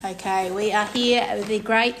Okay, we are here with the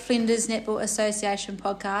Great Flinders Netball Association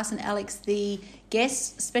podcast, and Alex, the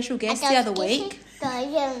special guest the other week,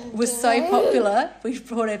 was so popular, we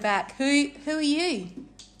brought her back. Who are you?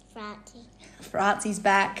 Francie. Francie's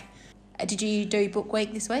back. Did you do book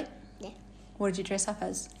week this week? Yeah. What did you dress up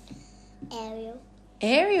as?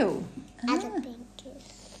 Ariel. As Ah. a pinky.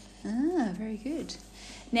 Very good.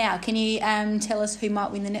 Now, can you tell us who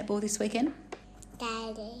might win the netball this weekend?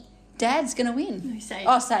 Daddy. Dad's going to win. No, Sadie.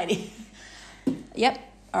 Oh, Sadie. Yep.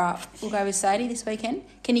 All right, we'll go with Sadie this weekend.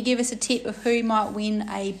 Can you give us a tip of who might win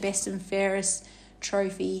a best and fairest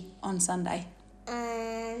trophy on Sunday?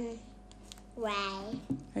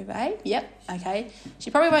 Ray. Yep. Okay. She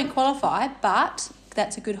probably won't qualify, but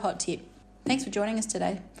that's a good hot tip. Thanks for joining us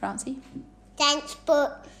today, Francie. Thanks,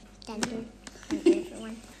 but... Thank you. Thank you,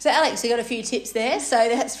 everyone. So, Alex, we got a few tips there. So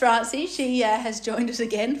that's Francie. She has joined us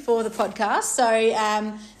again for the podcast. So,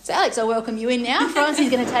 Alex, I'll welcome you in now. Francie's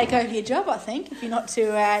going to take over your job, I think, if you're not too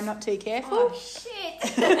careful. Oh,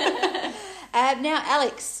 shit. Now,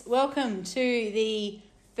 Alex, welcome to the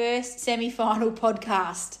first semi-final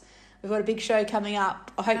podcast. We've got a big show coming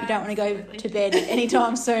up. I hope you don't want to go to bed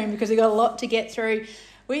anytime soon because we've got a lot to get through.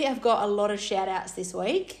 We have got a lot of shout-outs this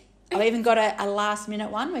week. I've even got a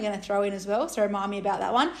last-minute one we're going to throw in as well, so remind me about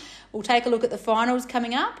that one. We'll take a look at the finals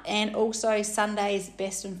coming up and also Sunday's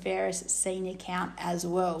best and fairest senior count as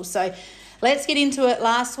well. So let's get into it.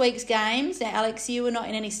 Last week's games. Now, Alex, you were not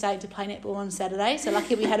in any state to play netball on Saturday, so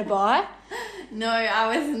lucky we had a bye. No,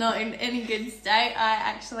 I was not in any good state. I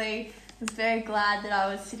actually was very glad that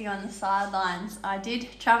I was sitting on the sidelines. I did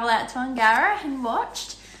travel out to Angara and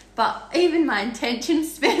watched, but even my attention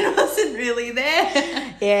span wasn't really there.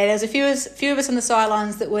 Yeah, there was a few of us on the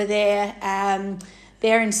sidelines that were there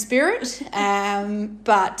in spirit,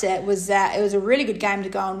 but it was a really good game to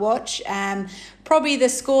go and watch. Probably the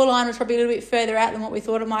scoreline was probably a little bit further out than what we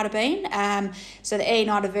thought it might have been. So the Air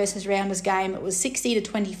United versus Rounders game, it was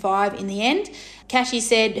 60-25 in the end. Cashy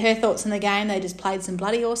said her thoughts on the game, they just played some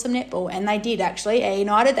bloody awesome netball, and they did actually. Air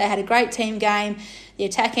United, they had a great team game. The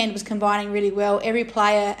attack end was combining really well. Every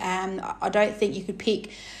player, I don't think you could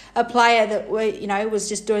pick a player that was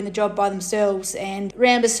just doing the job by themselves. And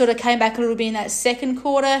Rounders sort of came back a little bit in that second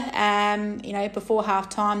quarter, before half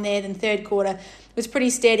time there. Then third quarter was pretty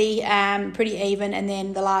steady, pretty even. And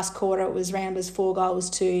then the last quarter, it was Rounders 4 goals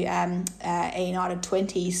to United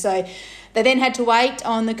 20. So they then had to wait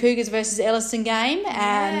on the Cougars versus Elliston game,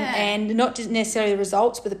 and not just necessarily the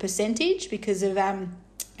results, but the percentage because of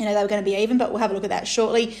they were going to be even. But we'll have a look at that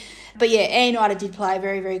shortly. But yeah, Air United did play a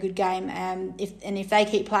very, very good game. If they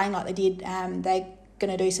keep playing like they did, they're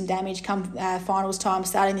going to do some damage come finals time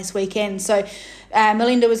starting this weekend. So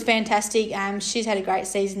Melinda was fantastic. She's had a great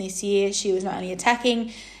season this year. She was not only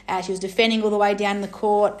attacking, she was defending all the way down the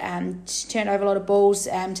court. She turned over a lot of balls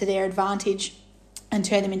to their advantage and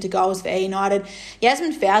turned them into goals for Air United.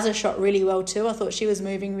 Yasmin Fowler shot really well too. I thought she was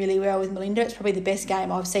moving really well with Melinda. It's probably the best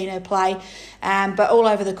game I've seen her play. But all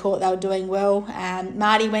over the court, they were doing well.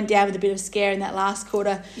 Marty went down with a bit of scare in that last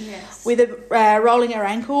quarter with rolling her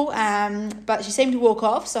ankle. But she seemed to walk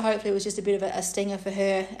off, so hopefully it was just a bit of a stinger for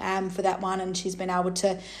her for that one, and she's been able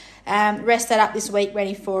to rest that up this week,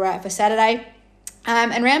 ready for Saturday.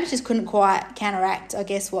 And Rounders just couldn't quite counteract, I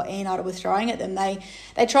guess, what Air United were throwing at them. They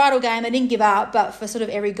tried all game, they didn't give up, but for sort of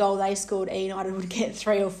every goal they scored, Air United would get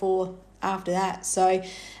 3 or 4 after that. So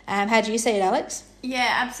how do you see it, Alex? Yeah,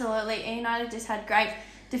 absolutely. Air United just had great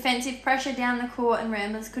defensive pressure down the court, and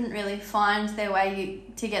Rounders couldn't really find their way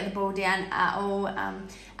to get the ball down at all.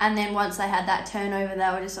 And then once they had that turnover, they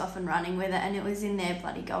were just off and running with it, and it was in their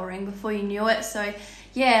bloody goal ring before you knew it. So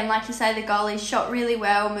yeah, and like you say, the goalies shot really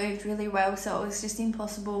well, moved really well, so it was just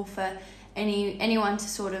impossible for anyone to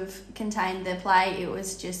sort of contain their play. It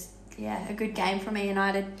was just, a good game from Air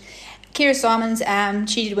United. Kira Simons,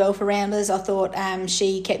 she did well for Rounders. I thought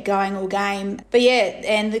she kept going all game. But yeah,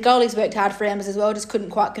 and the goalies worked hard for Rounders as well, just couldn't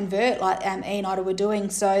quite convert like Air United were doing.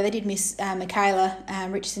 So they did miss Michaela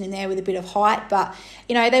Richardson in there with a bit of height. But,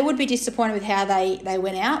 they would be disappointed with how they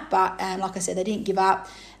went out. But like I said, they didn't give up.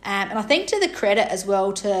 And I think to the credit as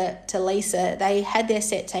well to Lisa, they had their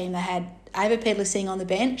set team. They had Ava Pedler sitting on the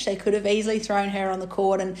bench. They could have easily thrown her on the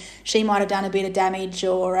court and she might have done a bit of damage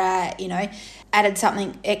or, added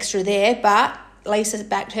something extra there. But Lisa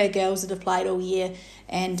backed her girls that have played all year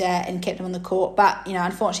and kept them on the court. But,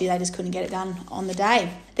 unfortunately, they just couldn't get it done on the day.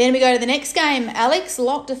 Then we go to the next game. Alex,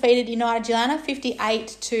 Lock defeated United Gilana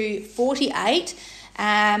 58-48.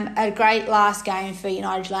 A great last game for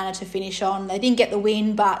United Atlanta to finish on. They didn't get the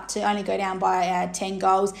win, but to only go down by 10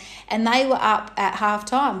 goals. And they were up at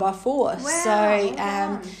half-time by 4. Wow,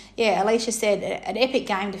 So, Alicia said an epic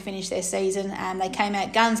game to finish their season. They came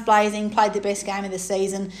out guns blazing, played the best game of the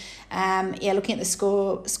season. Looking at the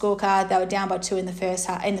scorecard, they were down by 2 in the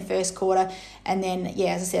first quarter, and then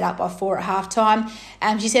as I said, up by 4 at halftime.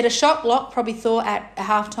 She said a shock lot probably thought at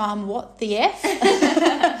halftime, what the F?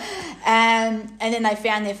 And then they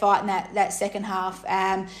found their fight in that second half.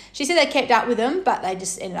 She said they kept up with them, but they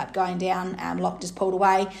just ended up going down. Lock just pulled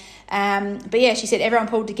away. She said everyone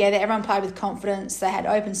pulled together, everyone played with confidence. They had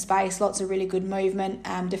open space, lots of really good movement.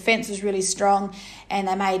 Defence was really strong, and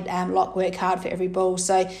they made Lock work hard for every ball.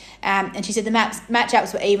 So, and she said the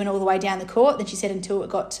matchups were even all the way down the court. Then she said until it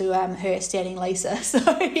got to her standing Lisa. So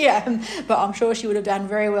but I'm sure she would have done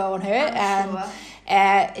very well on her. Sure.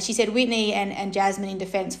 She said Whitney and Jasmine in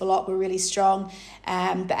defence for Lock were really strong.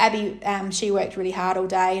 But Abby, she worked really hard all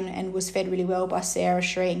day and was fed really well by Sarah,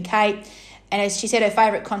 Shree and Kate. And as she said, her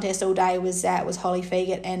favourite contest all day was Holly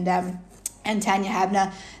Fegert and Tanya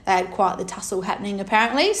Habner. They had quite the tussle happening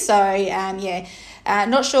apparently. So,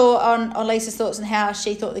 not sure on Lisa's thoughts on how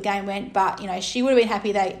she thought the game went, but, she would have been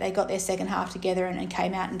happy they got their second half together and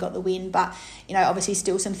came out and got the win. But, obviously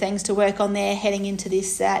still some things to work on there heading into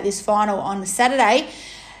this final on Saturday.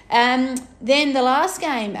 Then the last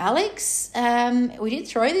game, Alex, we did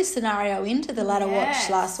throw this scenario into the ladder watch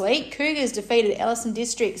last week. Cougars defeated Ellison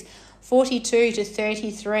Districts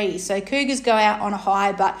 42-33. So Cougars go out on a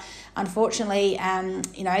high, but unfortunately,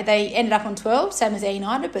 they ended up on 12, same as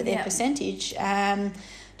United, but their percentage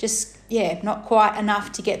not quite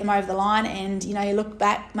enough to get them over the line. And, you look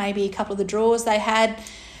back, maybe a couple of the draws they had,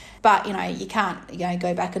 but, you can't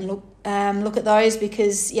go back and look at those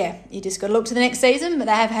because, you just got to look to the next season. But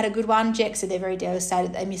they have had a good one. Jack said they're very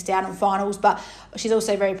devastated they missed out on finals, but she's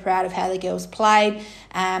also very proud of how the girls played,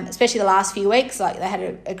 especially the last few weeks. Like they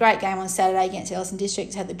had a great game on Saturday against Ellison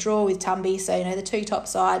Districts, had the draw with Tumby. So, the two top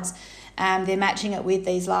sides, they're matching it with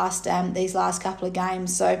these last couple of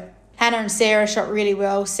games. So Hannah and Sarah shot really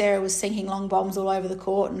well. Sarah was sinking long bombs all over the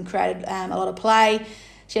court and created a lot of play.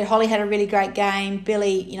 Holly had a really great game.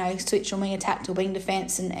 Billy, switched from wing attack to wing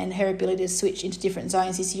defence, and her ability to switch into different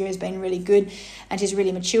zones this year has been really good, and she's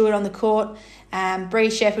really matured on the court. Bree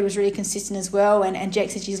Shepherd was really consistent as well, and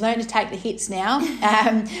Jack said she's learned to take the hits now.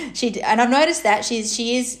 And I've noticed that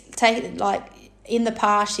she is taking, like, in the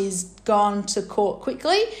past she's gone to court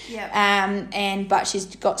quickly, but she's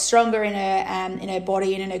got stronger in her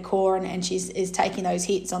body and in her core, and is taking those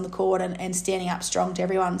hits on the court and standing up strong to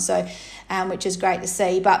everyone. So, which is great to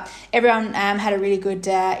see. But everyone had a really good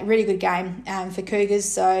game for Cougars.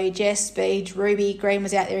 So Jess, Beach, Ruby, Green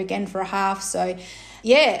was out there again for a half. So.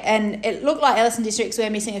 Yeah, and it looked like Ellison Districts were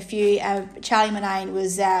missing a few. Charlie Manane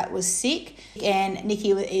was sick, and Nikki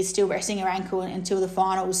is still resting her ankle until the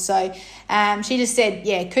finals. So she just said,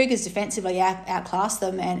 Cougars defensively outclassed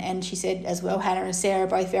them, and she said as well, Hannah and Sarah are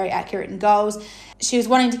both very accurate in goals. She was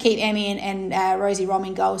wanting to keep Emmy and Rosie Rom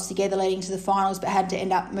in goals together leading to the finals, but had to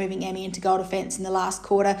end up moving Emmy into goal defence in the last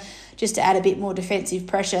quarter just to add a bit more defensive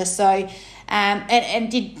pressure. So,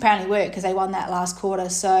 and did apparently work because they won that last quarter.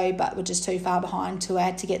 So, but were just too far behind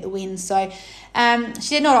to get the win. So, she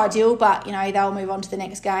said not ideal, but they'll move on to the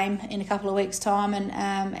next game in a couple of weeks' time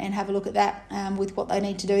and have a look at that with what they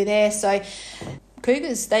need to do there. So,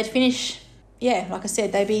 Cougars, they'd finish. Like I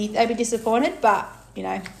said, they'd be disappointed, but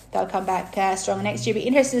they'll come back stronger next year. Be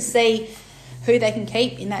interested to see who they can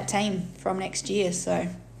keep in that team from next year. So,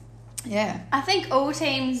 I think all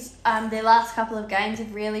teams, their last couple of games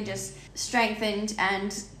have really just strengthened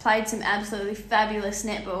and played some absolutely fabulous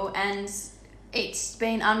netball, and it's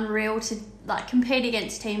been unreal to compete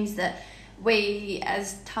against teams that we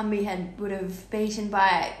as Tumby would have beaten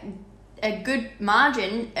by a good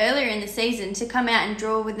margin earlier in the season. To come out and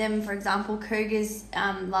draw with them, for example, Cougars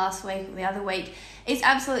last week or the other week, it's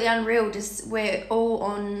absolutely unreal. Just we're all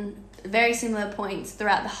on very similar points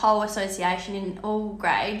throughout the whole association in all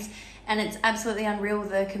grades, and it's absolutely unreal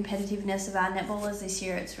the competitiveness of our netballers this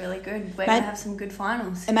year. It's really good. We're going to have some good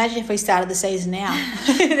finals. Imagine if we started the season now.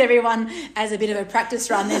 Everyone has a bit of a practice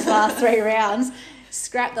run these last 3 rounds.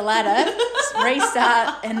 Scrap the ladder,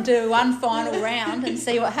 restart and do one final round and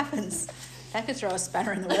see what happens. That could throw a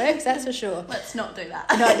spanner in the works, that's for sure. Let's not do that.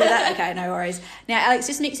 Not do that? Okay, no worries. Now, Alex,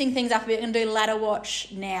 just mixing things up a bit, we're going to do ladder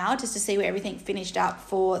watch now just to see where everything finished up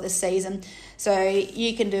for the season. So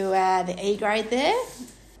you can do the E grade there.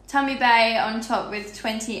 Tumby Bay on top with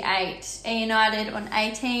 28, E United on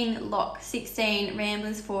 18, Lock 16,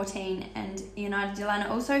 Ramblers 14, and United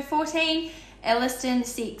Atlanta also 14, Elliston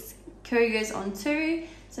 6, Cougars on 2,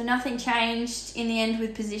 So nothing changed in the end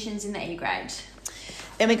with positions in the E grade.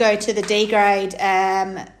 Then we go to the D grade,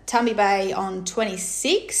 Tumby Bay on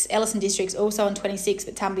 26, Ellison Districts also on 26,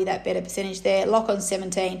 but Tumby that better percentage there. Lock on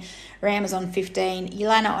 17, Ramers on 15,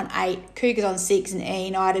 Yelana on 8, Cougars on 6, and E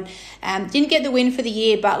United didn't get the win for the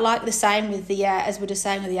year, but like the same with the, as we're just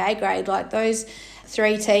saying with the A grade, like those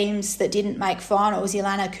 3 teams that didn't make finals,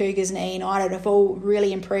 Yelana, Cougars and E United, have all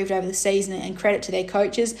really improved over the season, and credit to their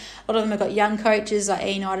coaches. A lot of them have got young coaches, like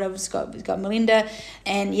E United has got Melinda,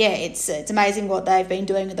 and yeah, it's amazing what they've been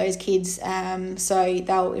doing with those kids. So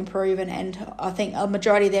they'll improve, and I think a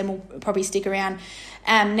majority of them will probably stick around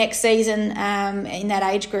next season in that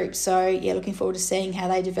age group. So yeah, looking forward to seeing how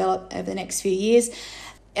they develop over the next few years.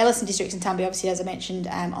 Ellison Districts and Tumby, obviously, as I mentioned,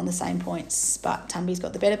 on the same points, but Tumby's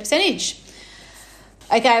got the better percentage.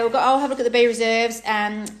 Okay, I'll have a look at the B reserves.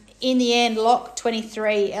 In the end, Lock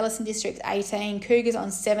 23, Ellison Districts 18, Cougars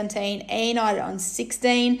on 17, E United on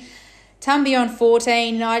 16, Tumby on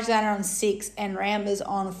 14, Nigella on 6, and Ramblers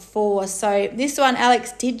on 4. So this one,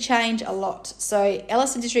 Alex, did change a lot. So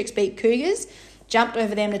Ellison Districts beat Cougars, jumped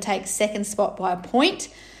over them to take second spot by a point.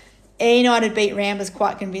 E United beat Ramblers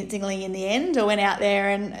quite convincingly in the end. I went out there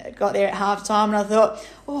and got there at halftime, and I thought,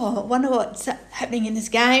 I wonder what's happening in this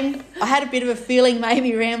game. I had a bit of a feeling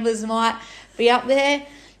maybe Ramblers might be up there,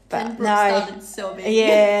 but no. Started so big.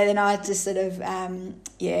 Yeah, then I just sort of,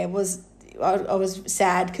 I was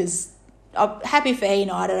sad because I'm happy for E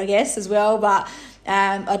United, I guess, as well, but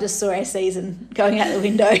I just saw our season going out the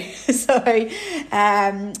window. So,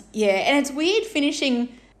 and it's weird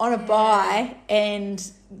finishing on a bye and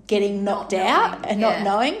getting knocked out and not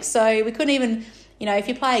knowing. So we couldn't even, if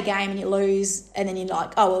you play a game and you lose and then you're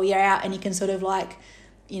like, oh, well, you're out, and you can sort of like,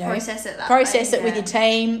 process it with your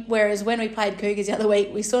team. Whereas when we played Cougars the other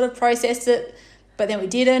week, we sort of processed it, but then we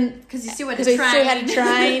didn't. Because you still had to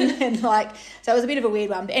train. And so it was a bit of a weird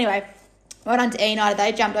one. But anyway, right on to E United.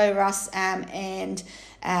 They jumped over us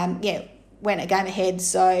went a game ahead.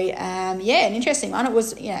 So, an interesting one. It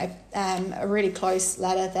was, a really close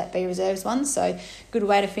ladder, that B reserves one. So, good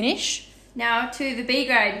way to finish. Now to the B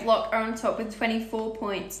grade, Lock are on top with 24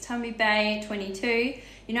 points. Tumby Bay 22,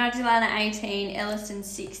 United Atlanta 18, Ellison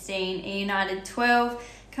 16, E United 12,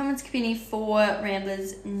 Cummins Kapini 4,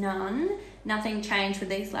 Ramblers none. Nothing changed with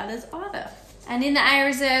these ladders either. And in the A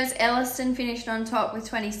reserves, Ellison finished on top with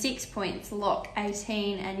 26 points, Lock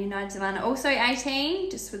 18, and United Atlanta also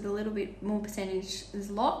 18, just with a little bit more percentage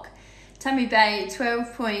as Lock. Tumby Bay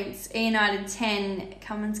 12 points, E United 10,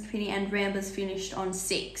 Cummins Kapini and Ramblers finished on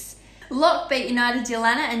 6. Lock beat United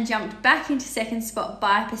Atlanta and jumped back into second spot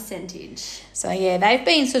by percentage. So yeah, they've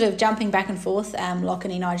been sort of jumping back and forth, Lock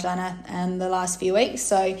and United Atlanta, the last few weeks.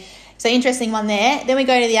 So interesting one there. Then we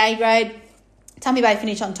go to the A grade. Tumby Bay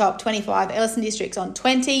finished on top, 25. Ellison Districts on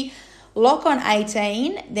 20. Lock on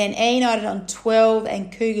 18. Then E United on 12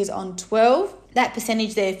 and Cougars on 12. That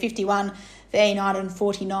percentage there, 51 for E United and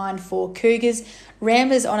 49 for Cougars.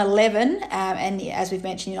 Ramblers on 11. And as we've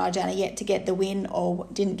mentioned, United Atlanta yet to get the win, or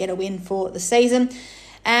didn't get a win for the season.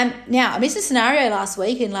 Now, I missed a scenario last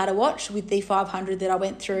week in Ladder Watch with the 500 that I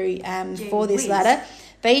went through for this ladder.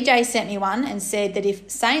 BJ sent me one and said that if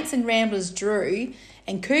Saints and Ramblers drew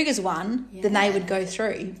and Cougars won, then they would go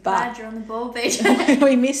through. But glad you're on the ball, BJ.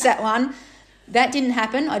 we missed that one. That didn't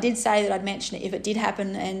happen. I did say that I'd mention it if it did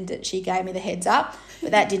happen, and that she gave me the heads up,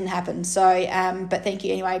 but that didn't happen. So, but thank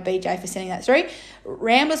you anyway, BJ, for sending that through.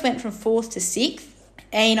 Ramblers went from 4th to 6th.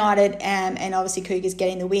 E United and obviously Cougars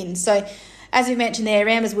getting the win. So, as we mentioned there,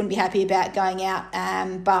 Ramblers wouldn't be happy about going out,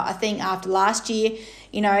 but I think after last year,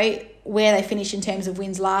 where they finished in terms of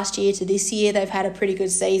wins last year to this year, they've had a pretty good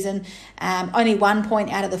season. Only 1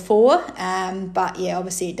 point out of the 4, but yeah,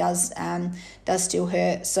 obviously it does still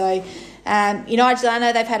hurt. So United, I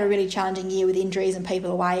know they've had a really challenging year with injuries and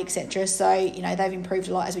people away, etc. So they've improved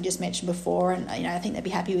a lot, as we just mentioned before, and I think they'd be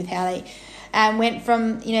happy with how they went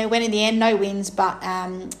in the end, no wins, but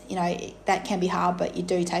that can be hard, but you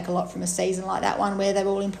do take a lot from a season like that one where they've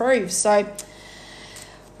all improved. So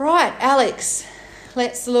right, Alex,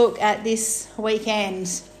 let's look at this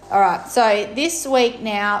weekend. All right, so this week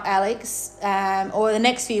now, Alex, or the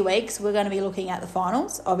next few weeks, we're going to be looking at the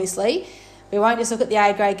finals, obviously. We won't just look at the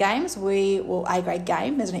A grade games. A grade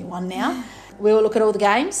game, there's only one now. We will look at all the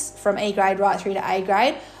games from E grade right through to A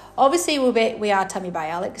grade. Obviously, we are Tumby Bay,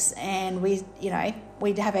 Alex, and we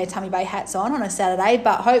have our Tumby Bay hats on a Saturday,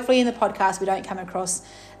 but hopefully in the podcast we don't come across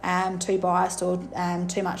too biased or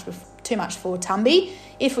too much for Tumby.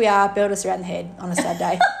 If we are, build us around the head on a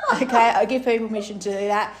Saturday. Okay, I'll give people permission to do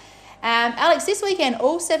that. Alex, this weekend,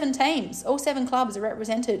 all 7 teams, all 7 clubs are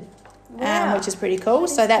represented. Wow. which is pretty cool.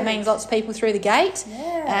 So that means lots of people through the gate.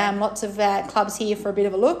 Yeah. Lots of clubs here for a bit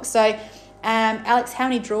of a look. So, Alex, how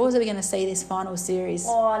many draws are we going to see this final series?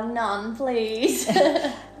 Oh, none, please.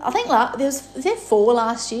 I think was there 4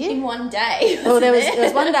 last year? In one day. Well, there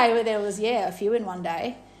was one day where there was, a few in one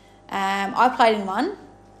day. I played in one.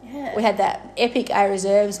 Yeah. We had that epic A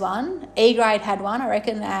Reserves one. E grade had one, I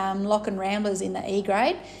reckon. Lock and Ramblers in the E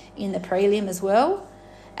grade in the prelim as well,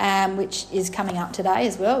 which is coming up today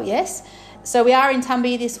as well. Yes. So we are in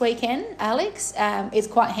Tumby this weekend, Alex. It's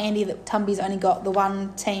quite handy that Tumby's only got the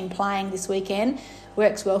one team playing this weekend.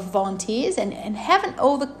 Works well for volunteers, and haven't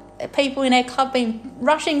all the people in our club been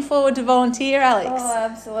rushing forward to volunteer, Alex? Oh,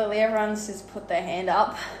 absolutely. Everyone's just put their hand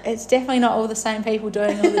up. It's definitely not all the same people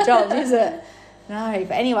doing all the jobs, is it? No,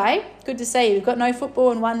 but anyway, good to see you. We've got no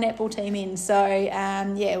football and one netball team in. So,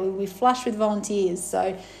 we're flush with volunteers.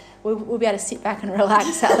 So we'll be able to sit back and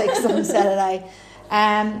relax, Alex, on Saturday.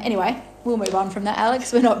 Anyway, we'll move on from that,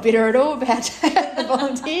 Alex. We're not bitter at all about the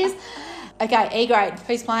volunteers. Okay, E grade.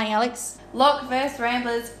 Who's playing, Alex? Lock versus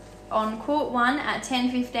Ramblers on court 1 at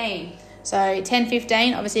 10:15. So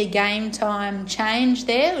 10:15, obviously a game time change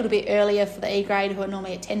there, a little bit earlier for the E grade who are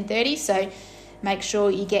normally at 10:30. So make sure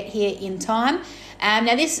you get here in time.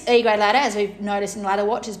 Now this E grade ladder, as we've noticed in ladder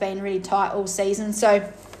watch, has been really tight all season. So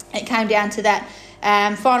it came down to that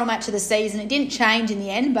final match of the season. It didn't change in the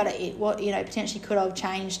end, but it potentially could have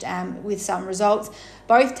changed with some results.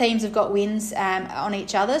 Both teams have got wins on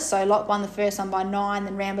each other. So Lock won the first one by 9,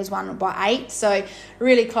 then Ramblers won by 8. So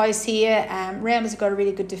really close here. Ramblers have got a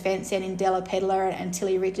really good defence in Della Pedler and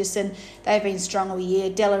Tilly Richardson. They've been strong all year.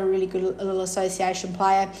 Della, a really good little association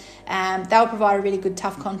player. They'll provide a really good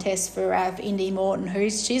tough contest for Indy Morton,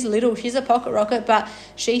 she's a pocket rocket, but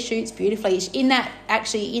she shoots beautifully. In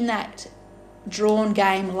that drawn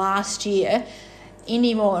game last year,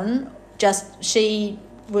 Indy Morton she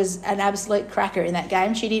was an absolute cracker in that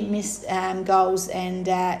game. She didn't miss goals, and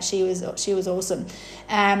she was awesome.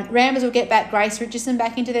 Ramblers will get back Grace Richardson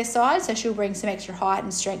back into their side, so she'll bring some extra height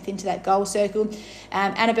and strength into that goal circle.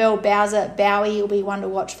 Annabelle Bowie will be one to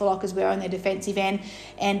watch for Lock as well on their defensive end,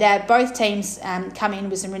 and both teams come in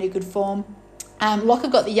with some really good form. Lock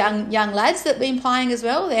have got the young lads that have been playing as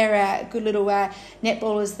well. They're good little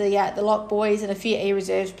netballers, the Lock boys, and a few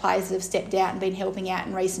E-reserves players that have stepped out and been helping out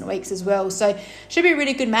in recent weeks as well. So should be a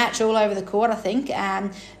really good match all over the court, I think.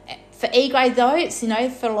 For E-grade though, it's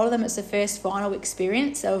for a lot of them it's the first final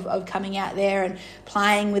experience of coming out there and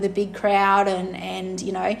playing with a big crowd, and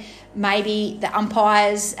maybe the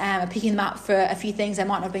umpires are picking them up for a few things they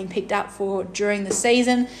might not have been picked up for during the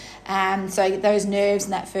season. So those nerves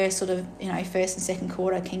in that first first and second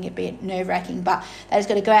quarter can get a bit nerve-wracking, but they just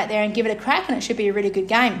got to go out there and give it a crack, and it should be a really good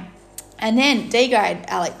game. And then D grade,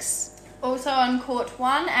 Alex. Also on court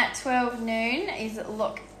 1 at 12 noon is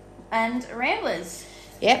Lock and Ramblers.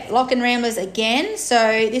 Yep, Lock and Ramblers again.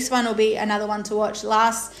 So this one will be another one to watch.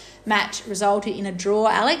 Last match resulted in a draw,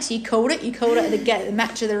 Alex. You called it. You called it the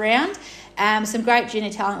match of the round. Some great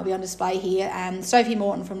junior talent will be on display here. Sophie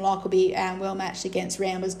Morton from Lock will be well matched against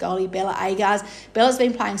Ramblers goalie Bella Agars. Bella's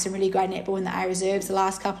been playing some really great netball in the A Reserves the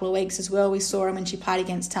last couple of weeks as well. We saw her when she played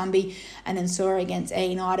against Tumby, and then saw her against A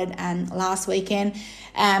United last weekend.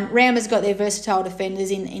 Ramblers got their versatile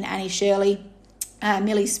defenders in Annie Shirley,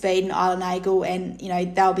 Millie Speed and Isla Nagel, and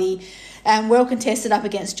they'll be well contested up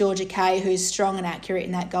against Georgia Kay, who's strong and accurate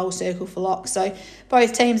in that goal circle for Lock. So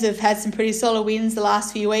both teams have had some pretty solid wins the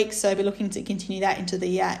last few weeks, so be looking to continue that into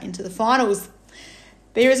the finals.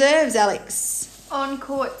 B Reserves, Alex. On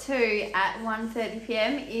court 2 at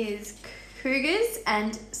 1:30pm is Cougars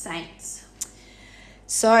and Saints.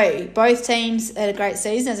 So both teams had a great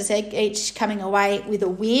season, as I said, each coming away with a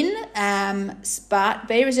win. But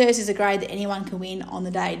B Reserves is a grade that anyone can win on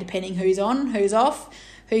the day, depending who's on, who's off,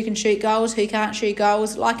 who can shoot goals, who can't shoot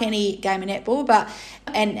goals, like any game of netball.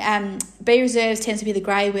 And B Reserves tends to be the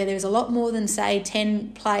grade where there's a lot more than, say, 10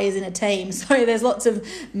 players in a team. So there's lots of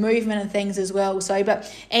movement and things as well.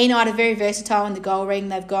 But E United are very versatile in the goal ring.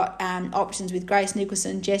 They've got options with Grace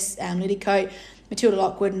Nicholson, Jess Liddicoat, Matilda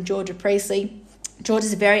Lockwood and Georgia Priestley.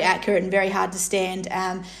 Georgia's very accurate and very hard to stand.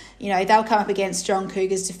 They'll come up against strong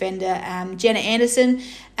Cougars defender Jenna Anderson.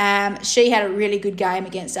 She had a really good game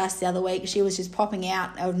against us the other week. She was just popping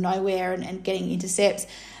out of nowhere and getting intercepts.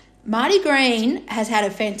 Marty Green has had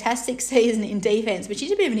a fantastic season in defence, but she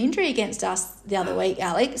had a bit of an injury against us the other week,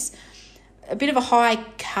 Alex. A bit of a high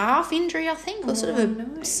calf injury, I think, or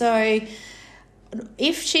so.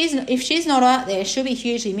 If she's not out there, she'll be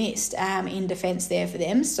hugely missed in defence there for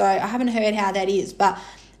them. So I haven't heard how that is. But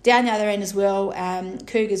down the other end as well,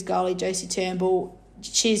 Cougars goalie Josie Turnbull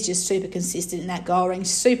she's just super consistent in that goal range,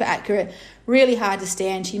 super accurate, really hard to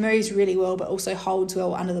stand. She moves really well, but also holds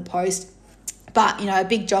well under the post. But, a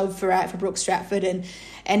big job for Brooke Stratford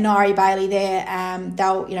and Nari Bailey there.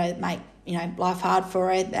 They'll, make, life hard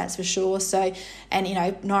for her, that's for sure. So,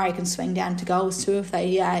 and, Nari can swing down to goals too if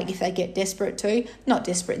they get desperate too. Not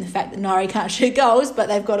desperate in the fact that Nari can't shoot goals, but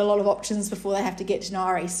they've got a lot of options before they have to get to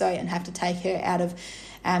Nari, and have to take her out of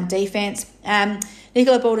defence.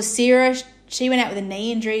 Nicola Baldacera, she went out with a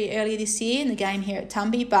knee injury earlier this year in the game here at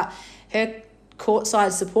Tumby, but her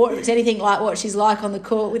courtside support, if it's anything like what she's like on the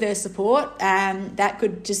court with her support, that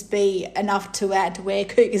could just be enough to wear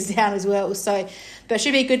Cougars down as well. So, but it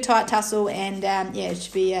should be a good tight tussle, and it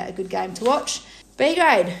should be a good game to watch. B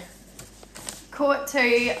grade. Court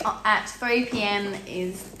 2 at 3 p.m.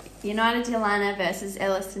 is United Yalana versus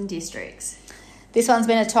Elliston Districts. This one's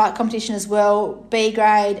been a tight competition as well. B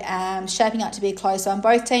grade, shaping up to be a close one.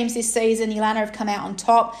 Both teams this season, Yalana have come out on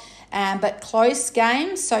top, but close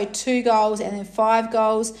games, so 2 goals and then 5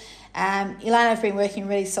 goals. Yalana have been working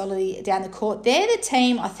really solidly down the court. They're the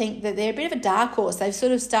team, I think, that they're a bit of a dark horse. They've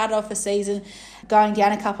sort of started off the season going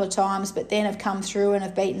down a couple of times, but then have come through and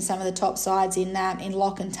have beaten some of the top sides in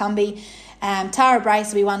Lock and Tumby. Tara Brace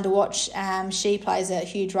will be one to watch. She plays a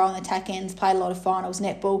huge role in the attack ends, played a lot of finals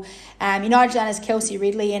netball. United Yalana's Kelsey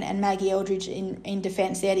Ridley and Maggie Eldridge in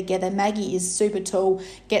defence there together. Maggie is super tall,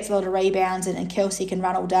 gets a lot of rebounds, and Kelsey can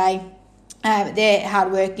run all day. Their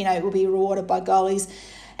hard work, will be rewarded by goalies.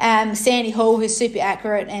 Sandy Hall, who's super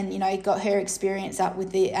accurate and, got her experience up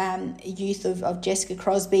with the youth of Jessica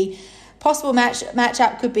Crosby. Possible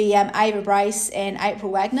matchup could be Ava Brace and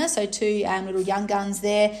April Wagner, so 2 little young guns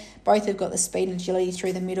there. Both have got the speed and agility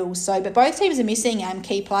through the middle. But both teams are missing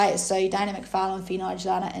key players, so Dana McFarlane for United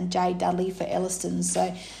Yalana and Jade Dudley for Elliston.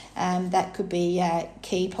 So that could be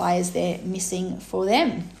key players there missing for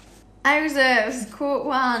them. A reserves, Court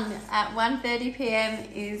 1 at 1:30 p.m.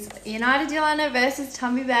 is United Yalana versus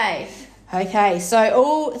Tumby Bay. Okay, so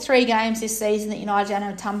all 3 games this season that United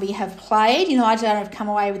Yalana and Tumby have played, United Yalana have come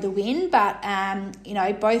away with the win, but,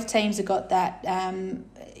 both teams have got that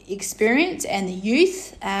experience and the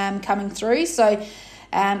youth coming through. So,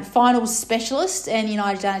 finals specialist and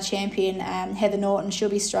United Yalana champion Heather Norton, she'll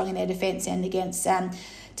be strong in their defence end against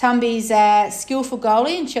Tumby's skillful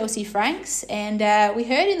goalie and Chelsea Franks. And we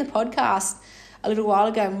heard in the podcast a little while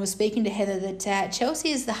ago when we were speaking to Heather that Chelsea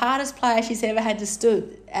is the hardest player she's ever had to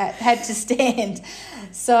stand.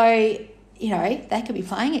 So, they could be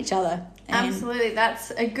playing each other. Absolutely. That's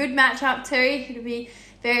a good matchup too. It could be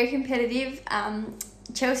very competitive.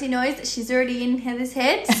 Chelsea knows that she's already in Heather's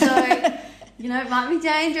head, so, it might be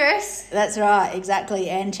dangerous. That's right, exactly.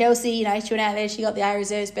 And Chelsea, she went out there, she got the A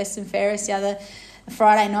reserves best and fairest the other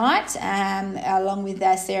Friday night, along with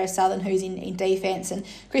Sarah Southern, who's in defence, and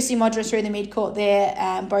Christy Modra through the mid-court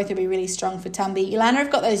there. Both will be really strong for Tumby. Yalana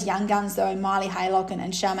have got those young guns, though, Miley Haylock and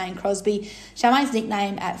Charmaine Crosby. Charmaine's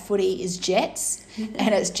nickname at footy is Jets,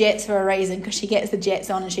 and it's Jets for a reason, because she gets the Jets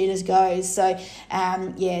on and she just goes. So,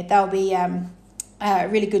 they'll be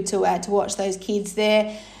really good to watch those kids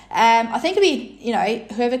there. I think it'll be,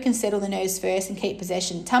 whoever can settle the nerves first and keep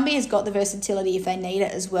possession. Tumby has got the versatility if they need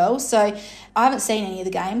it as well. So I haven't seen any of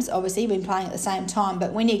the games, obviously, been playing at the same time.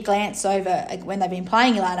 But when you glance over when they've been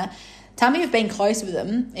playing Yalana, Tumby have been close with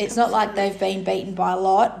them. It's not like they've been beaten by a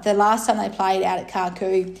lot. The last time they played out at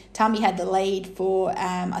Karku, Tumby had the lead for,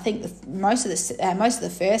 I think, most of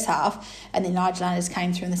the first half, and then United Yalana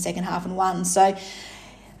came through in the second half and won. So,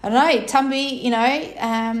 I don't know,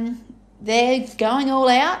 Tumby, they're going all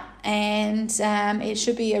out, and it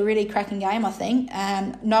should be a really cracking game, I think.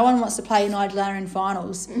 No one wants to play United Yalana in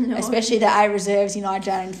finals, especially the A reserves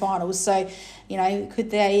United Yalana in finals. So,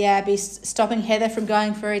 could they be stopping Heather from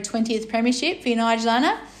going for a 20th premiership for United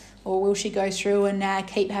Yalana, or will she go through and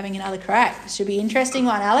keep having another crack? Should be an interesting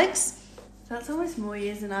one, Alex. That's almost more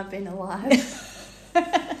years than I've been alive.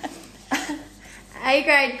 A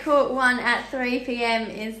grade Court 1 at 3 p.m.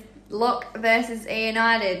 is Lock versus E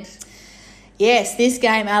United. Yes, this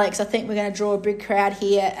game, Alex, I think we're going to draw a big crowd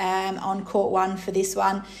here on Court 1 for this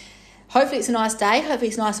one. Hopefully it's a nice day, hopefully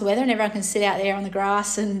it's nice weather and everyone can sit out there on the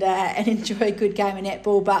grass and enjoy a good game of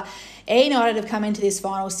netball. But E United have come into this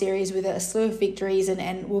final series with a slew of victories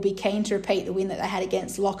and will be keen to repeat the win that they had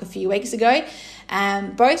against Lock a few weeks ago.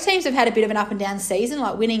 Both teams have had a bit of an up and down season,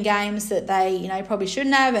 like winning games that they probably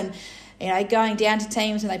shouldn't have, and going down to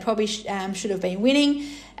teams and they probably should have been winning.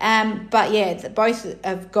 But both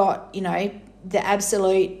have got, the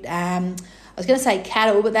absolute, I was going to say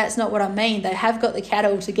cattle, but that's not what I mean. They have got the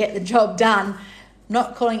cattle to get the job done. I'm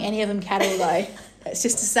not calling any of them cattle, though. That's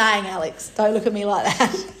just a saying, Alex. Don't look at me like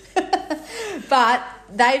that. But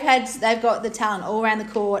they've got the talent all around the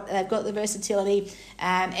court. They've got the versatility.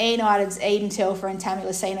 E United's Eden Telfer and Tammy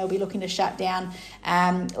Lucina will be looking to shut down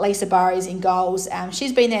Lisa Burrows in goals.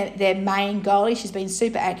 She's been their main goalie. She's been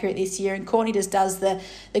super accurate this year, and Courtney just does the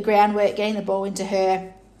groundwork, getting the ball into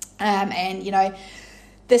her. And, you know,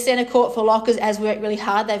 the centre court for Lockers has worked really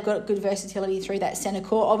hard. They've got good versatility through that centre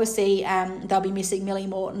court. Obviously, they'll be missing Millie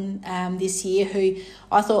Morton this year, who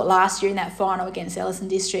I thought last year in that final against Ellison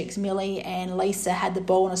Districts, Millie and Lisa had the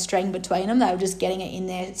ball on a string between them. They were just getting it in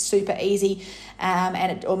there super easy,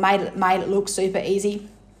 made it look super easy.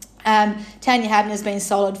 Tanya Habner has been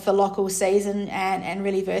solid for Lock all season and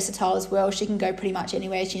really versatile as well. She can go pretty much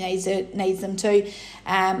anywhere she needs them to.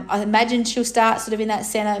 I imagine she'll start sort of in that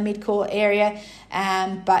centre mid-court area.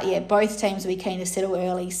 But yeah, both teams will be keen to settle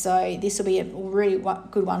early, so this will be a really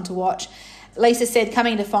good one to watch. Lisa said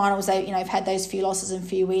coming into finals, they've had those few losses and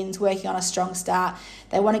few wins, working on a strong start.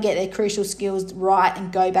 They want to get their crucial skills right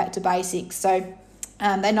and go back to basics. So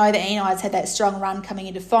they know that United's had that strong run coming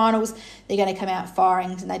into finals. They're going to come out firing,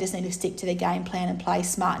 and they just need to stick to their game plan and play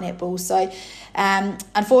smart netball. So,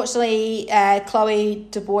 unfortunately, Chloe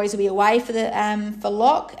Du Bois will be away for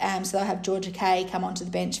Lock, so they'll have Georgia Kay come onto the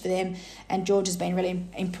bench for them. And George has been really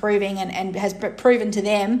improving and has proven to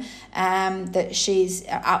them that she's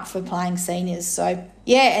up for playing seniors. So,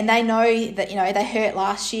 yeah, and they know that, they hurt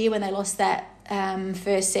last year when they lost that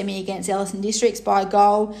first semi against Ellison Districts by a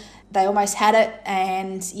goal. They almost had it,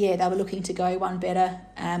 and yeah, they were looking to go one better,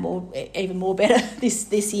 or even more better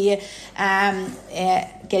this year,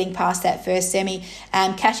 getting past that first semi.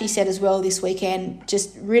 Cashy said as well this weekend,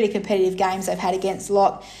 just really competitive games they've had against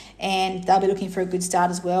Lock, and they'll be looking for a good start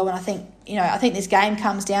as well. And I think this game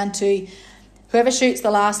comes down to whoever shoots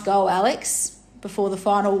the last goal, Alex, before the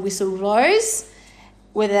final whistle blows,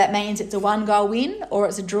 whether that means it's a 1-goal win or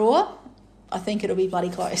it's a draw. I think it'll be bloody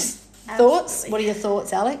close. Absolutely. Thoughts? What are your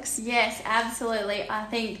thoughts, Alex? Yes, absolutely. I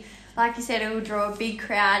think, like you said, it will draw a big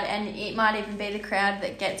crowd, and it might even be the crowd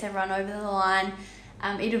that gets everyone over the line.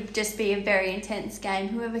 It'll just be a very intense game.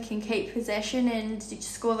 Whoever can keep possession and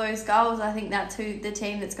score those goals, I think that's who the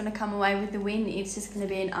team that's going to come away with the win. It's just going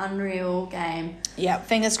to be an unreal game. Yeah,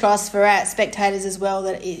 fingers crossed for our spectators as well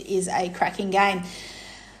that it is a cracking game.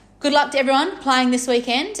 Good luck to everyone playing this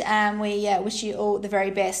weekend. We wish you all the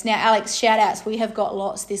very best. Now, Alex, shout-outs. We have got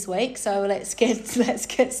lots this week, so let's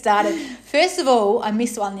get started. First of all, I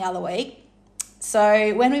missed one the other week.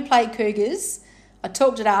 So when we played Cougars, I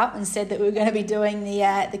talked it up and said that we were going to be doing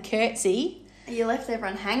the curtsy. You left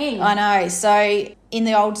everyone hanging. I know. So in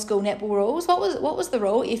the old school netball rules, what was the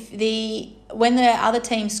rule? When the other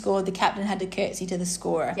team scored, the captain had to curtsy to the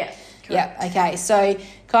scorer. Yeah, correct. Yeah. Okay. So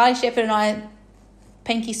Kylie Shepherd and I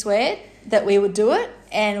pinky swear that we would do it,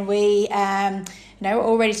 and we we're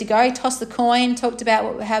all ready to go. Tossed the coin, talked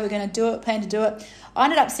about how we're going to do it, plan to do it. I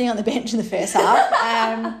ended up sitting on the bench in the first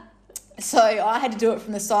half, so I had to do it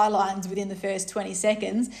from the sidelines within the first 20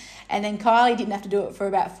 seconds, and then Kylie didn't have to do it for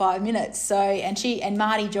about 5 minutes. So and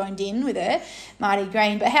Marty joined in with her, Marty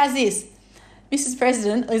Green. But how's this? Mrs.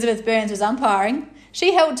 President Elizabeth Burns was umpiring.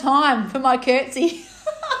 She held time for my curtsy.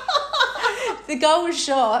 The goal was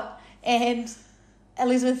shot, and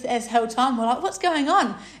Elizabeth has held time. We're like, what's going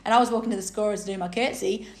on? And I was walking to the scorers to do my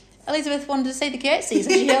curtsy. Elizabeth wanted to see the curtsy, so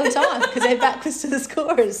she held time because her back was to the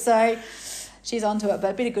scorers. So she's onto it,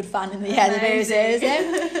 but a bit of good fun in the reserves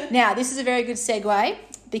there. Now, this is a very good segue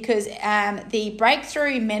because the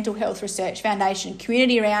Breakthrough Mental Health Research Foundation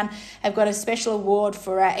Community Round have got a special award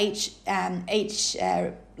for each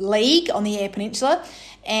league on the Eyre Peninsula,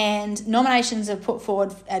 and nominations are put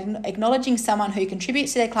forward acknowledging someone who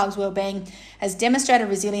contributes to their club's wellbeing, has demonstrated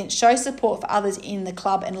resilience, shows support for others in the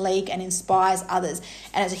club and league, and inspires others.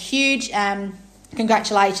 And it's a huge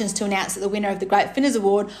congratulations to announce that the winner of the Great Finners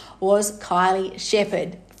Award was Kylie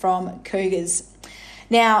Shepherd from Cougars.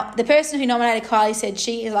 Now, the person who nominated Kylie said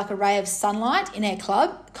she is like a ray of sunlight in our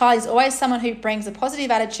club. Kylie's always someone who brings a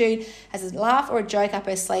positive attitude, has a laugh or a joke up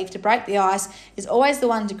her sleeve to break the ice, is always the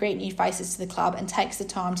one to greet new faces to the club and takes the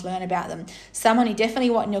time to learn about them. Someone you definitely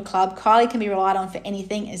want in your club. Kylie can be relied on for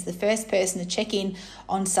anything, is the first person to check in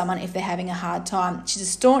on someone if they're having a hard time. She's a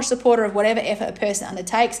staunch supporter of whatever effort a person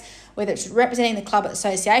undertakes, whether it's representing the club at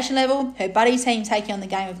association level, her buddy team taking on the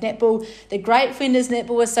game of netball, the Great Flinders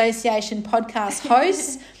Netball Association podcast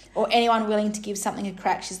hosts, or anyone willing to give something a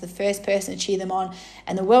crack. She's the first person to cheer them on,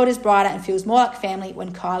 and the world is brighter and feels more like family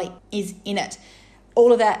when Kylie is in it.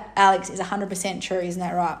 All of that, Alex, is 100% true, isn't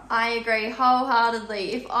that right? I agree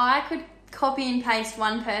wholeheartedly. If I could copy and paste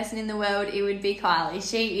one person in the world, it would be Kylie.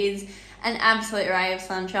 She is an absolute ray of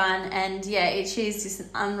sunshine, and she's just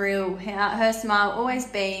unreal. Her smile always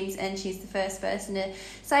beams, and she's the first person to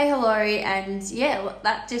say hello, and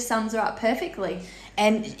that just sums her up perfectly.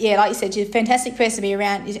 And like you said, she's a fantastic person to be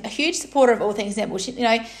around. She's a huge supporter of all things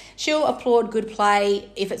netball. She'll applaud good play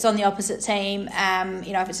if it's on the opposite team.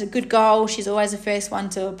 If it's a good goal, she's always the first one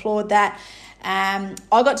to applaud that. I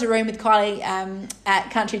got to room with Kylie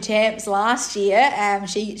at Country Champs last year.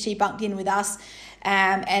 She bunked in with us.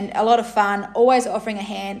 And a lot of fun, always offering a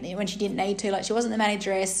hand when she didn't need to. Like, she wasn't the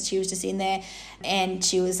manageress, she was just in there, and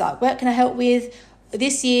she was like, what can I help with?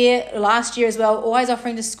 This year, last year as well, always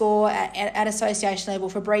offering to score at association level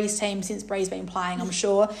for Bree's team, since Bree's been playing, I'm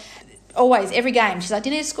sure. Always, every game. She's like, do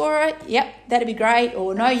you need a scorer? Yep, that'd be great.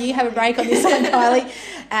 Or no, you have a break on this one,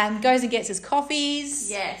 Kylie. Goes and gets us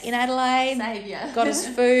coffees in Adelaide. Saviour. Got us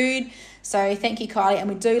food. So thank you, Kylie. And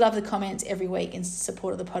we do love the comments every week in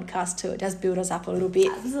support of the podcast too. It does build us up a little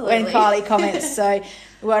bit. Absolutely. When Kylie comments. So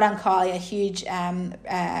well done, Kylie. A huge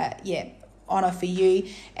honour for you,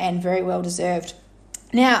 and very well deserved.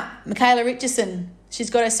 Now, Michaela Richardson, she's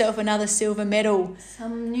got herself another silver medal.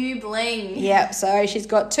 Some new bling. Yep, so she's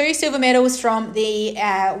got 2 silver medals from the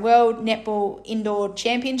World Netball Indoor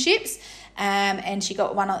Championships, and she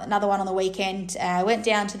got another one on the weekend. Went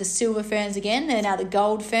down to the Silver Ferns again, they're now the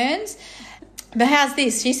Gold Ferns. But how's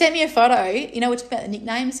this? She sent me a photo. We talked about the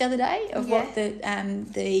nicknames the other day of what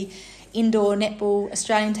the indoor netball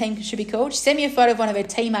Australian team should be called. She sent me a photo of one of her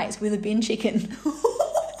teammates with a bin chicken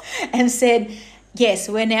and said, yes,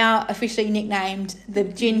 we're now officially nicknamed the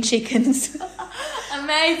Gin Chickens.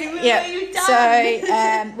 Amazing. What Yeah. have you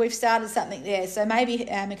done? So we've started something there. So maybe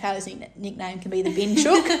Michaela's nickname can be the Bin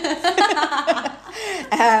Chook.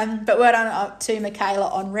 But well done to Michaela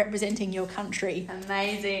on representing your country.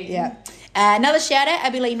 Amazing. Yeah. Another shout out,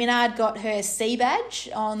 Abby Lee Minard got her C badge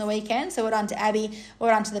on the weekend. So well done to Abby. Well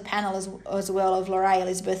done to the panel as well of Lorraine,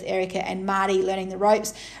 Elizabeth, Erica and Marty learning the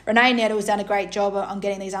ropes. Renee Nettles done a great job on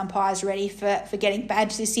getting these umpires ready for getting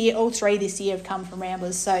badged this year. All 3 this year have come from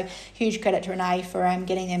Ramblers. So huge credit to Renee for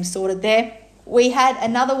getting them sorted there. We had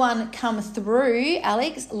another one come through,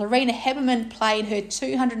 Alex. Lorena Heberman played her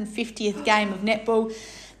 250th game of netball.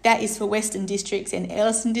 That is for Western Districts and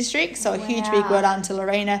Ellison Districts. So a huge big well done to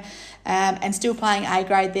Lorena, and still playing A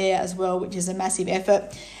grade there as well, which is a massive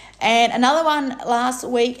effort. And another one last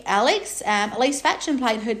week, Alex. Elise Fatchin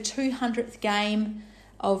played her 200th game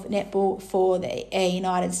of netball for the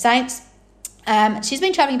United Saints. She's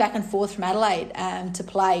been travelling back and forth from Adelaide to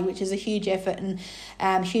play, which is a huge effort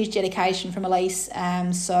and huge dedication from Elise.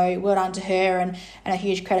 So well done to her, and a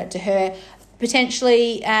huge credit to her.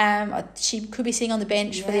 Potentially, she could be sitting on the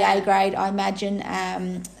bench for the A grade, I imagine.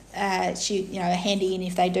 She, handy in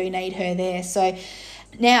if they do need her there. So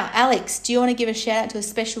now, Alex, do you want to give a shout out to a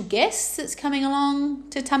special guest that's coming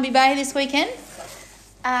along to Tumby Bay this weekend?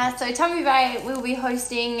 So Tumby Bay will be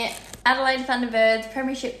hosting Adelaide Thunderbirds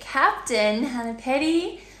Premiership captain Hannah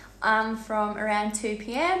Petty from around 2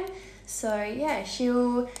 p.m. So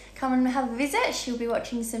she'll come and have a visit. She'll be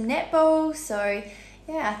watching some netball. So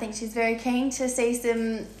I think she's very keen to see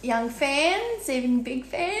some young fans, even big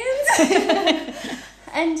fans.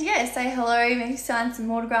 And say hello, maybe sign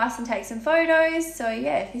some autographs and take some photos. So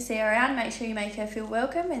if you see her around, make sure you make her feel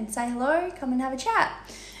welcome and say hello, come and have a chat.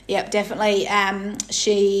 Yep, definitely.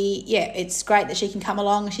 It's great that she can come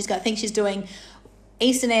along. I think she's doing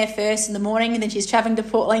Eastern Air first in the morning, and then she's travelling to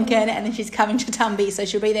Port Lincoln, and then she's coming to Tumby. So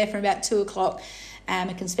she'll be there from about 2:00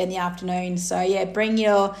 and can spend the afternoon. So bring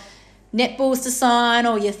your netballs to sign,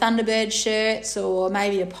 or your Thunderbird shirts, or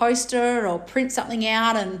maybe a poster, or print something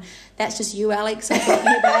out, and that's just you, Alex, I'm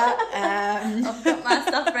talking about. I've got my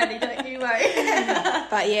stuff ready, don't you worry.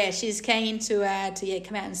 But she's keen to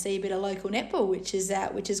come out and see a bit of local netball, which is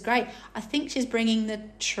great. I think she's bringing the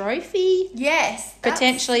trophy. Yes,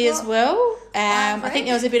 potentially as well. I think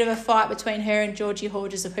there was a bit of a fight between her and Georgie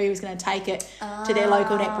Hodges of who was going to take it to their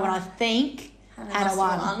local netball, and I think Hannah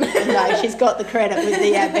won. No, she's got the credit with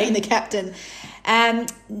being the captain.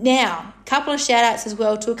 Now, a couple of shout-outs as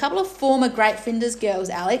well to a couple of former Great Flinders girls,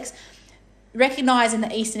 Alex. Recognised in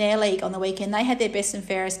the Eastern Air League on the weekend, they had their best and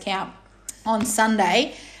fairest count on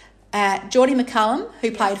Sunday. Geordie McCullum,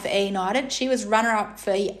 who played for E United, she was runner-up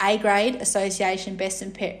for the A-grade Association best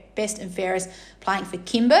and fairest, playing for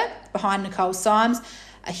Kimber behind Nicole Symes.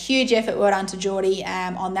 A huge effort well done to Geordie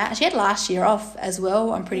on that. She had last year off as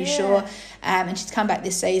well, I'm pretty sure. And she's come back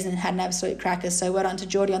this season and had an absolute cracker. So well done to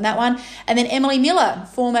Geordie on that one. And then Emily Miller,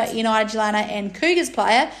 former United Gelana and Cougars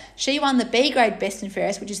player, she won the B-grade best and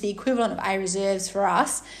fairest, which is the equivalent of A reserves for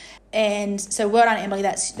us. And so well done, Emily.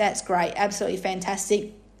 That's great. Absolutely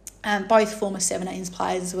fantastic. Both former 17s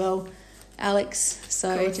players as well. Alex.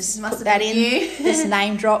 So just Must put have that been in. you. Just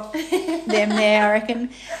name drop them there, I reckon.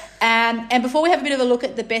 And before we have a bit of a look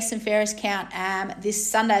at the best and fairest count, this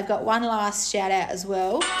Sunday I've got one last shout out as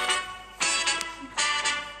well.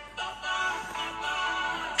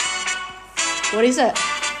 What is it?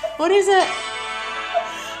 What is it?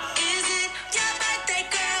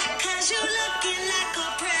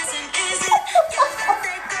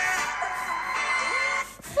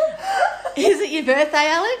 Is it your birthday,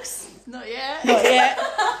 Alex? Not yet. Not yet.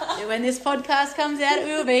 When this podcast comes out, it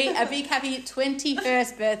will be. A big happy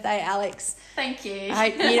 21st birthday, Alex. Thank you. I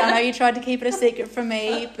know you tried to keep it a secret from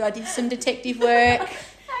me, but I did some detective work.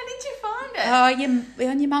 How did you find it? Oh,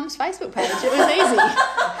 on your mum's Facebook page. It was easy.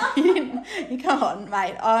 You come on,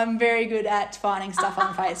 mate. I'm very good at finding stuff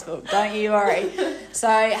on Facebook. Don't you worry. So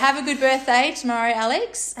have a good birthday tomorrow,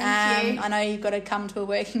 Alex. Thank you. I know you've got to come to a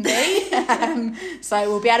working bee. So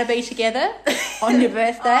we'll be able to be together on your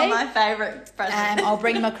birthday. Oh, my favourite present. I'll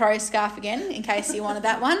bring my crow scarf again in case you wanted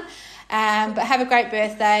that one. But have a great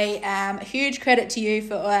birthday. A huge credit to you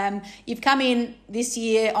for you've come in this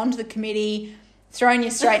year onto the committee, thrown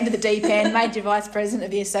you straight into the deep end, made you vice president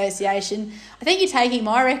of the association. I think you're taking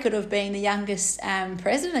my record of being the youngest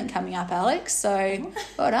president coming up, Alex. So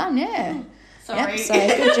well done, yeah. Sorry. Yeah, so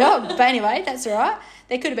good job. But anyway, that's all right.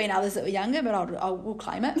 There could have been others that were younger, but we'll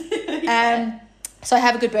claim it. Yeah. So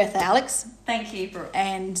have a good birthday, Alex. Thank you, Brooke.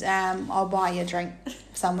 And I'll buy you a drink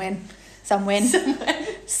somewhere,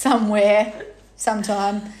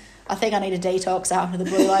 sometime. I think I need a detox after the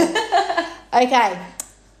blue light. Okay,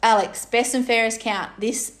 Alex, best and fairest count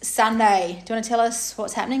this Sunday. Do you want to tell us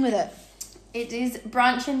what's happening with it? It is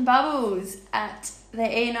Brunch and Bubbles at the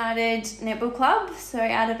United Netball Club, so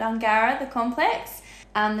out at Ungara, the complex.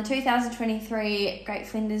 The 2023 Great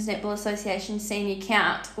Flinders Netball Association Senior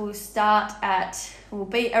Count will arrive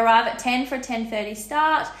at 10 for a 10:30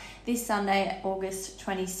 start this Sunday, August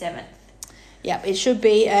 27th. Yep, it should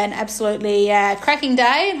be an absolutely cracking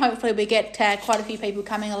day, and hopefully we get quite a few people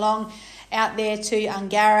coming along out there to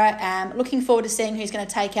Ungara. Looking forward to seeing who's going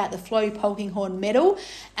to take out the Flo Polkinghorne medal.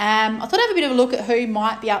 I thought I'd have a bit of a look at who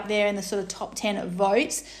might be up there in the sort of top 10 of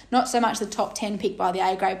votes. Not so much the top 10 picked by the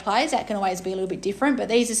A-grade players. That can always be a little bit different, but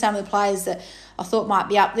these are some of the players that I thought might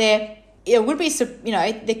be up there. It would be,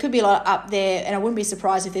 there could be a lot up there, and I wouldn't be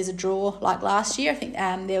surprised if there's a draw like last year. I think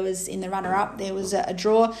there was, in the runner-up, there was a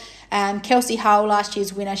draw. Kelsey Hull, last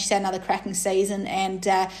year's winner, she's had another cracking season, and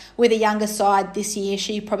with a younger side this year,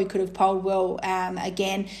 she probably could have polled well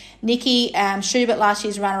again. Nikki Schubert, last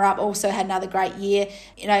year's runner-up, also had another great year.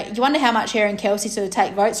 You wonder how much her and Kelsey sort of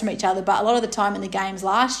take votes from each other, but a lot of the time in the games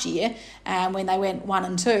last year, when they went 1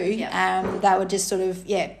 and 2, Yep. They were just sort of,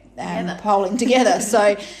 polling together.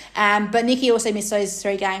 So, but Nikki also missed those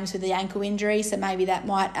 3 games with the ankle injury, so maybe that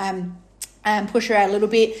might push her out a little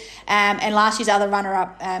bit. And last year's other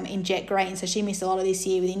runner-up in Jet Green, so she missed a lot of this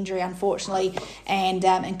year with injury, unfortunately. And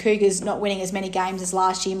Cougars not winning as many games as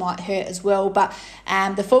last year might hurt as well. But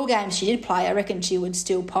the full games she did play, I reckon she would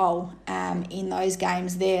still poll in those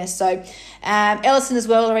games there. So Ellison as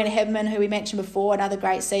well, Lorena Hebman, who we mentioned before, another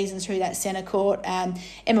great season through that centre court.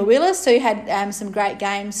 Emma Willis, who had some great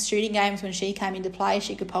games, shooting games when she came into play.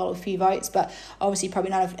 She could poll a few votes, but obviously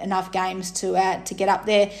probably not enough games to get up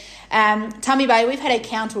there. Tummy Bay, we've had a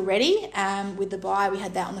count already with the bye. We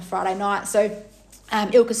had that on the Friday night. So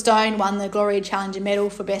Ilka Stone won the Gloria Challenger medal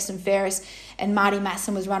for best and fairest, and Marty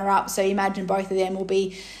Masson was runner-up. So you imagine both of them will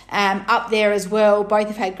be up there as well. Both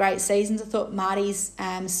have had great seasons. I thought Marty's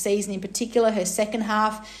season in particular, her second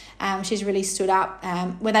half, she's really stood up.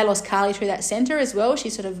 When they lost Carly through that centre as well, she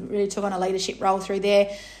sort of really took on a leadership role through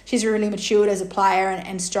there. She's really matured as a player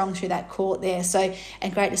and strong through that court there. So,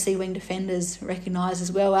 and great to see wing defenders recognised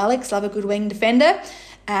as well, Alex. Love a good wing defender.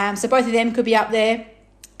 So both of them could be up there.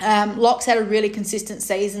 Locke's had a really consistent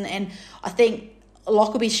season, and I think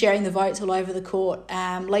Locke will be sharing the votes all over the court.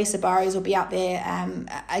 Lisa Burrows will be up there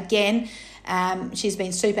again. She's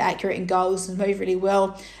been super accurate in goals and moved really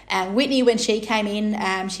well. Whitney, when she came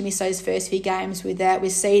in, she missed those first few games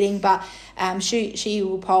with seeding, but she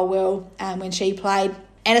will poll well when she played.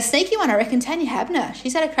 And a sneaky one, I reckon, Tanya Habner.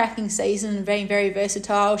 She's had a cracking season and very, very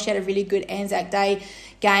versatile. She had a really good Anzac Day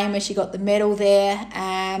game where she got the medal there.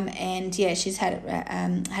 And yeah, she's had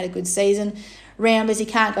a good season. Ramblers, you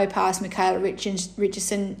can't go past Michaela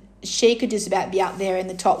Richardson. She could just about be up there in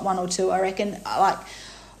the top 1 or 2, I reckon.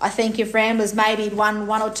 I think if Ramblers maybe won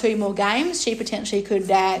 1 or 2 more games, she potentially could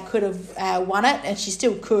have won it, and she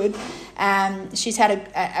still could. She's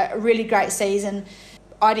had a really great season.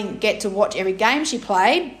 I didn't get to watch every game she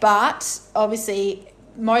played, but obviously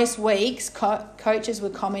most weeks coaches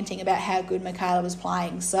were commenting about how good Michaela was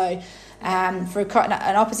playing. So For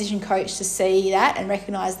an opposition coach to see that and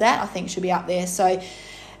recognise that, I think should be up there. So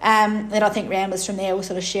then I think Ramblers from there will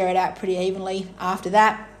sort of share it out pretty evenly after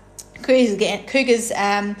that. Cougars,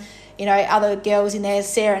 other girls in there,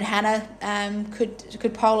 Sarah and Hannah,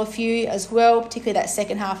 could poll a few as well, particularly that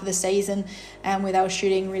second half of the season where they were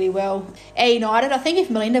shooting really well. United, I think if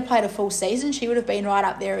Melinda played a full season, she would have been right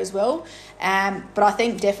up there as well. But I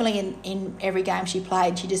think definitely in every game she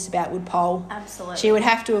played, she just about would poll. Absolutely. She would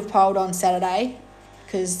have to have polled on Saturday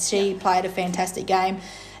because she played a fantastic game.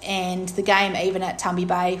 And the game even at Tumby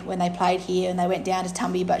Bay when they played here and they went down to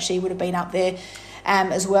Tumby, but she would have been up there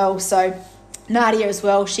as well. Nadia as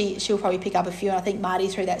well, she'll probably pick up a few, and I think Marty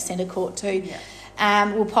through that centre court too.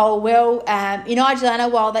 Will poll well.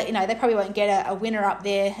 United, while they probably won't get a winner up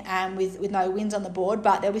there with no wins on the board,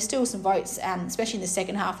 but there'll be still some votes, especially in the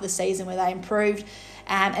second half of the season where they improved,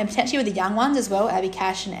 and potentially with the young ones as well, Abby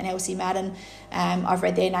Cash and Elsie Madden. I've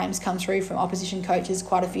read their names come through from opposition coaches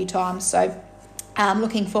quite a few times, so I'm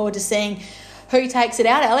looking forward to seeing who takes it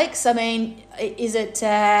out. Alex, I mean, is it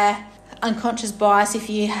unconscious bias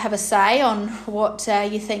if you have a say on what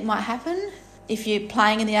you think might happen? If you're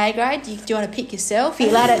playing in the A grade, do you want to pick yourself? Are you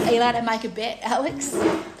allowed to make a bet, Alex?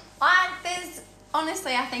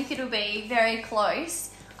 Honestly, I think it'll be very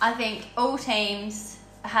close. I think all teams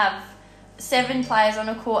have 7 players on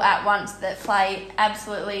a court at once that play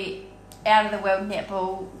absolutely out of the world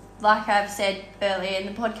netball. Like I've said earlier in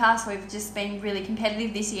the podcast, we've just been really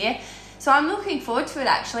competitive this year. So I'm looking forward to it,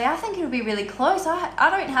 actually. I think it'll be really close.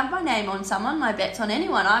 I don't have my name on someone, my bet's on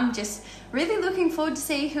anyone. I'm just really looking forward to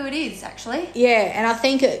see who it is, actually. Yeah, and I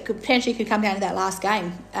think it potentially could come down to that last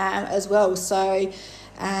game as well. So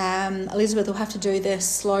Elizabeth will have to do the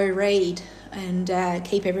slow read and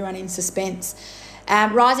keep everyone in suspense.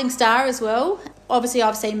 Rising Star as well. Obviously,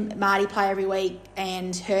 I've seen Marty play every week,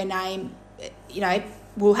 and her name,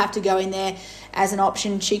 will have to go in there as an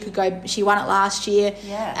option. She could go. She won it last year.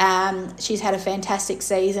 Yeah. She's had a fantastic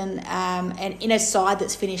season, and in a side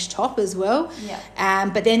that's finished top as well.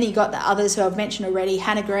 Yeah. But then you got the others who I've mentioned already: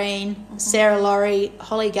 Hannah Green, Sarah Laurie,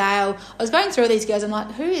 Holly Gale. I was going through these girls. I'm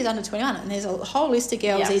like, who is under 21? And there's a whole list of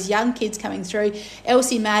girls. These young kids coming through.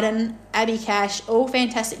 Elsie Madden, Abby Cash, all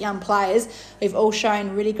fantastic young players who've all shown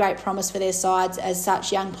really great promise for their sides as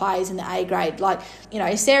such young players in the A grade. Like,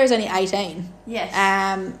 Sarah's only 18. Yes.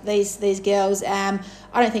 These girls, I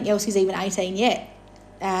don't think Elsie's even 18 yet.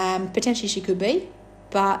 Potentially she could be,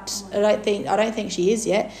 but I don't think she is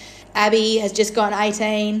yet. Abby has just gone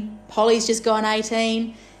 18. Holly's just gone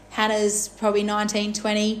 18. Hannah's probably 19,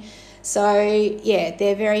 20. So, yeah,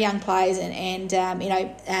 they're very young players, and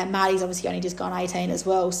Marty's obviously only just gone 18 as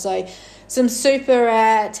well. So, some super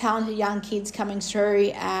talented young kids coming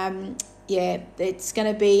through. It's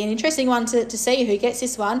going to be an interesting one to see who gets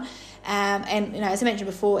this one. And as I mentioned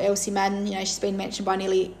before, Elsie Madden, she's been mentioned by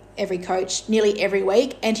nearly every coach, nearly every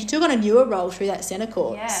week, and she took on a newer role through that centre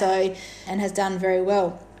court. Yeah. And has done very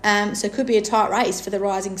well. So it could be a tight race for the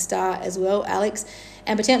Rising Star as well, Alex,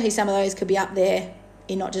 and potentially some of those could be up there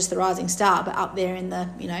in not just the Rising Star, but up there in the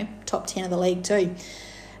top 10 of the league too.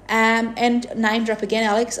 And name drop again,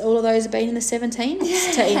 Alex. All of those have been in the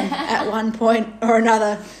 17s team at one point or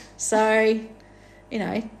another. So,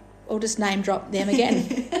 I'll just name drop them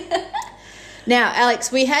again. Now,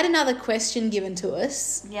 Alex, we had another question given to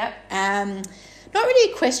us. Yep. Not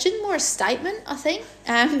really a question, more a statement, I think,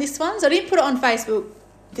 this one. So I didn't put it on Facebook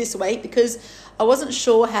this week because I wasn't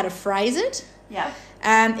sure how to phrase it. Yeah.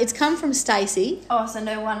 It's come from Stacey. Oh, so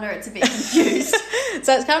no wonder it's a bit confused.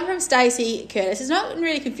 So it's come from Stacey Curtis. It's not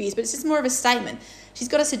really confused, but it's just more of a statement. She's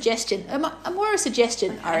got a suggestion, more a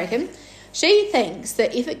suggestion, okay. I reckon. She thinks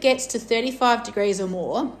that if it gets to 35 degrees or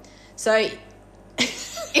more, so...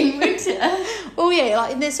 In winter? Well, yeah,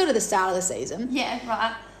 like they're sort of the start of the season. Yeah,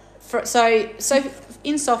 right. So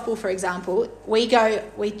in softball, for example, we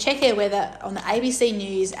check our weather on the ABC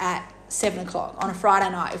News at 7 o'clock on a Friday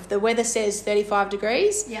night. If the weather says 35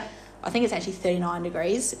 degrees, I think it's actually 39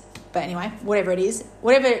 degrees, but anyway, whatever it is,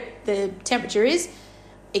 whatever the temperature is,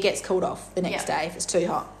 it gets cooled off the next day if it's too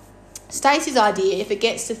hot. Stacey's idea, if it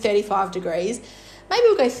gets to 35 degrees, maybe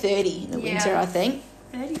we'll go 30 in the winter, I think.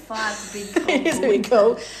 35 is a big cool. It is a bit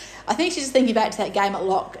cool. I think she's thinking back to that game at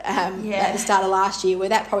Lock at the start of last year where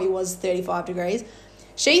that probably was 35 degrees.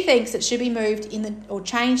 She thinks it should be moved or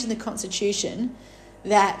changed in the Constitution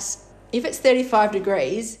that if it's 35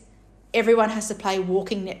 degrees, everyone has to play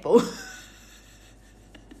walking netball.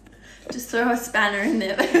 Just throw a spanner in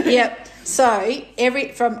there. Yep. So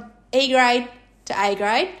from E grade to A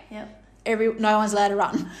grade, no one's allowed to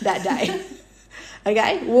run that day.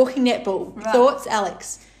 Okay, walking netball. Right. Thoughts,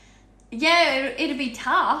 Alex? Yeah, it'd be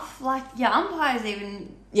tough. Like, your umpires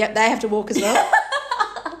even... Yep, they have to walk as well.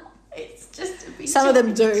 It's just a big Some of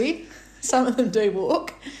them challenge. do. Some of them do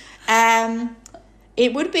walk.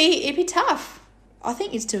 It'd be tough. I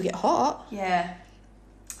think you'd still get hot. Yeah,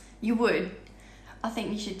 you would. I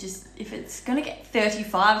think you should just, if it's going to get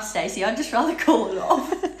 35, Stacey, I'd just rather call it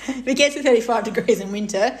off. If it gets to 35 degrees in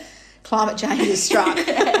winter, climate change has struck.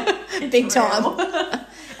 Big time.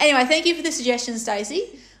 Anyway, thank you for the suggestion,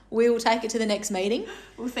 Stacey. We will take it to the next meeting.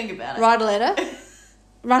 We'll think about it. Write a letter.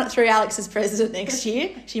 Run it through Alex as president next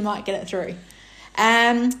year. She might get it through.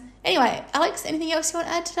 Anyway, Alex, anything else you want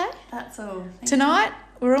to add today? That's all. Tonight,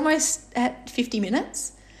 we're almost at 50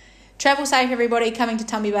 minutes. Travel safe, everybody, coming to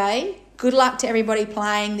Tumby Bay. Good luck to everybody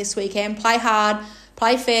playing this weekend. Play hard,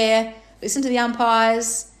 play fair, listen to the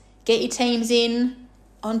umpires, get your teams in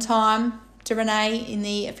on time to Renee in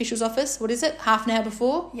the officials office. What is it? Half an hour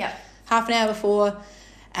before? Yeah. Half an hour before.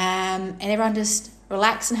 And everyone just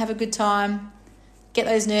relax and have a good time. Get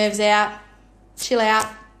those nerves out. Chill out.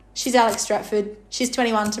 She's Alex Stratford. She's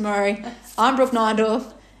 21 tomorrow. I'm Brooke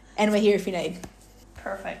Neindorf. And we're here if you need.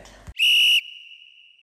 Perfect.